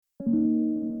It's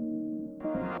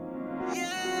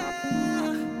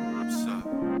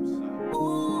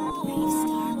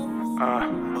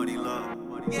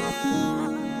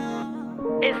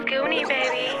Goonie,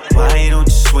 baby. Why don't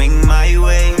you swing my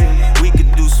way? We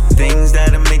could do some things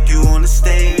that'll make you wanna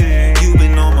stay. You've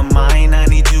been on my mind, I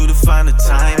need you to find the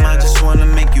time. I just wanna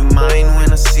make you mine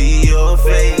when I see your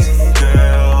face.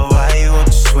 Girl, why don't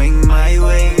you swing my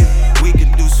way? We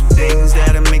could do some things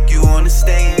that'll make you wanna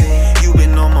stay. You've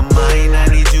been on my mind, I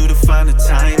need you to find the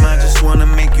time. I just wanna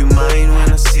make you mine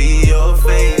when I see your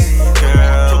face.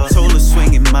 Girl, told her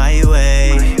swing it my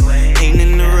way. Ain't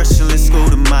in a rush, so let's go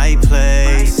to my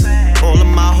place. All of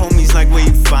my homies like where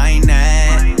you find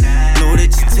that. Know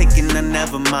that you're taking, I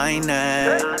never mind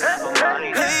that.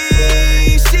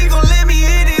 Hey, she gon' let me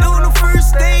hit it on the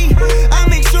first day. I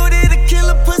make sure that I kill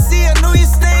a pussy, I know you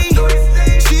stay.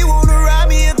 She wanna ride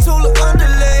me and told her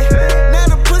underlay. Now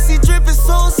the pussy drippin'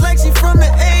 sauce like she from the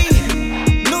A.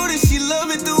 Know that she love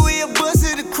it the way I bust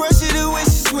it, to crush it, the way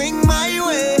she swing my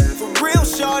way. For real,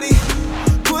 shawty.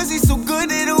 Pussy so good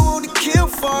they don't wanna kill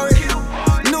for it.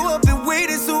 Know I've been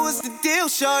waiting, so what's the deal,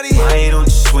 shawty? Why don't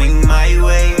you swing my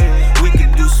way? We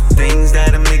could do some things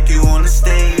that'll make you wanna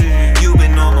stay. You've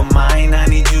been on my mind, I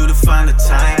need you to find the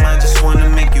time. I just wanna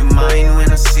make you mine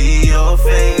when I see your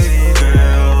face.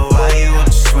 Girl, why don't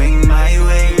you swing my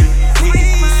way? We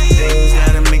could do some things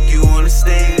that'll make you wanna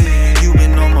stay. You've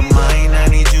been on my mind, I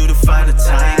need you to find the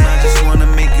time. I just wanna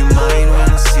make you mine when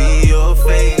I see your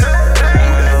face.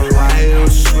 Girl, why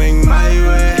don't you swing my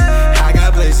way? I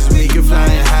got places we can fly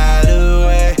and hide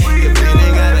away. If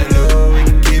anything gotta know, we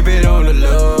can keep it on the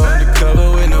low.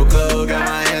 Undercover with no clothes, got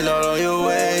my hands all on your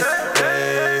waist.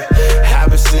 Hey, I've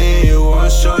been seeing you, wanna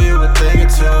show you a thing or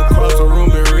two. Across the room,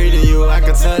 been reading you, I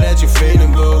can tell that you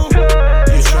feeling boo.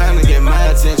 You trying to get my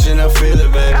attention, I feel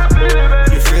it, baby.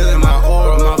 You feeling my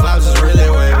aura, my vibes is really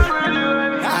wavy.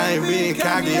 I ain't being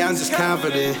cocky, I'm just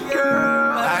confident.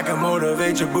 I can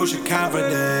motivate your boost your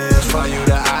confidence. Fly you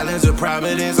to islands of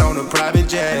Providence on a private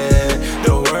jet.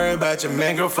 Don't worry about your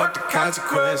man, girl, fuck the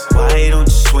consequence. Why don't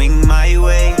you swing my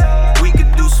way?